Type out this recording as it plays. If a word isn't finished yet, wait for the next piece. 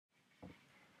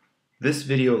This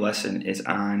video lesson is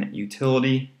on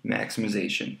utility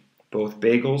maximization. Both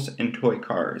bagels and toy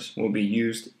cars will be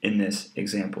used in this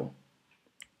example.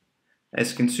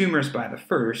 As consumers buy the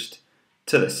first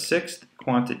to the sixth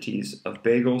quantities of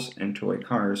bagels and toy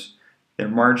cars, their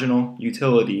marginal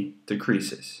utility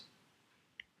decreases.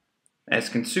 As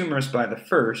consumers buy the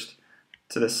first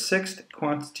to the sixth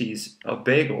quantities of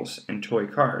bagels and toy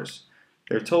cars,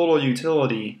 their total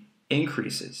utility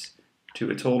increases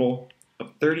to a total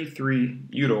of 33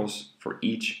 utils for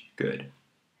each good.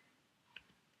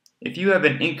 If you have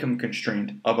an income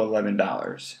constraint of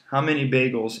 $11, how many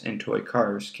bagels and toy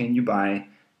cars can you buy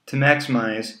to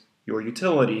maximize your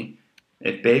utility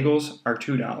if bagels are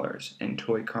 $2 and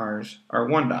toy cars are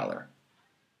 $1?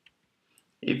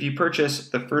 If you purchase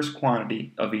the first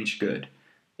quantity of each good,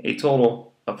 a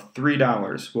total of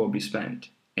 $3 will be spent,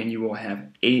 and you will have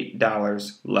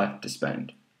 $8 left to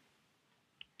spend.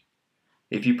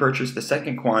 If you purchase the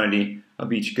second quantity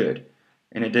of each good,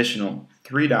 an additional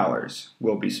 $3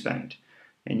 will be spent,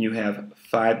 and you have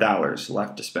 $5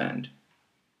 left to spend.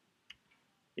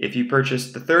 If you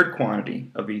purchase the third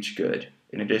quantity of each good,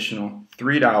 an additional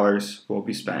 $3 will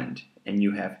be spent, and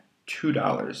you have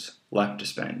 $2 left to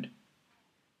spend.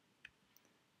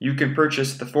 You can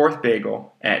purchase the fourth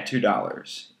bagel at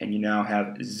 $2, and you now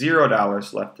have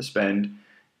 $0 left to spend.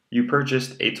 You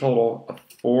purchased a total of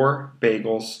 4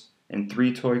 bagels and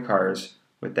 3 toy cars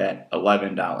with that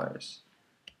 $11.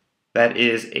 That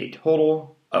is a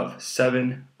total of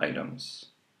 7 items.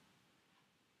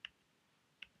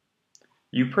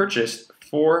 You purchased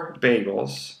 4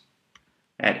 bagels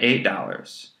at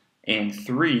 $8 and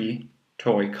 3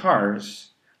 toy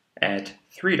cars at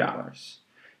 $3.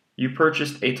 You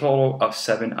purchased a total of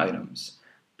 7 items.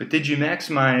 But did you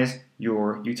maximize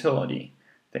your utility?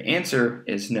 The answer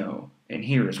is no, and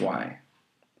here is why.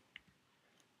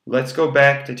 Let's go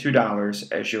back to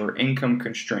 $2 as your income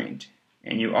constraint,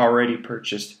 and you already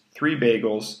purchased 3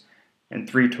 bagels and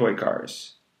 3 toy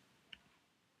cars.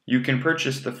 You can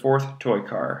purchase the fourth toy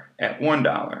car at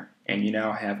 $1, and you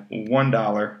now have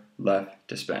 $1 left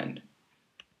to spend.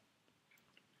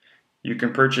 You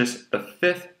can purchase the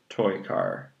fifth toy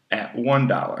car at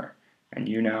 $1, and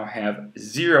you now have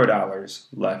 $0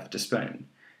 left to spend.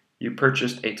 You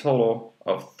purchased a total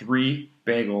of 3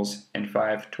 bagels and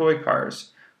 5 toy cars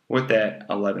with that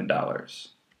 $11.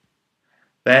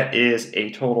 That is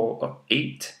a total of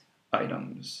 8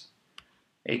 items.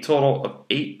 A total of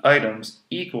 8 items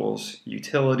equals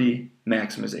utility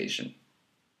maximization.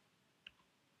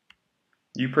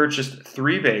 You purchased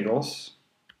 3 bagels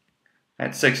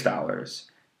at $6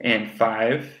 and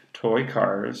 5 toy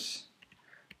cars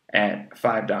at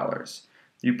 $5.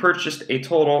 You purchased a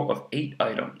total of 8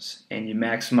 items and you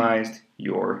maximized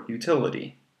your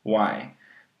utility. Why?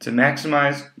 To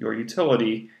maximize your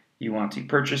utility, you want to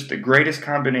purchase the greatest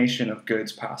combination of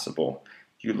goods possible.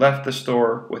 You left the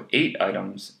store with 8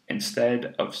 items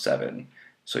instead of 7,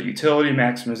 so utility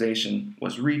maximization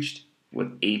was reached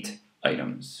with 8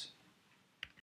 items.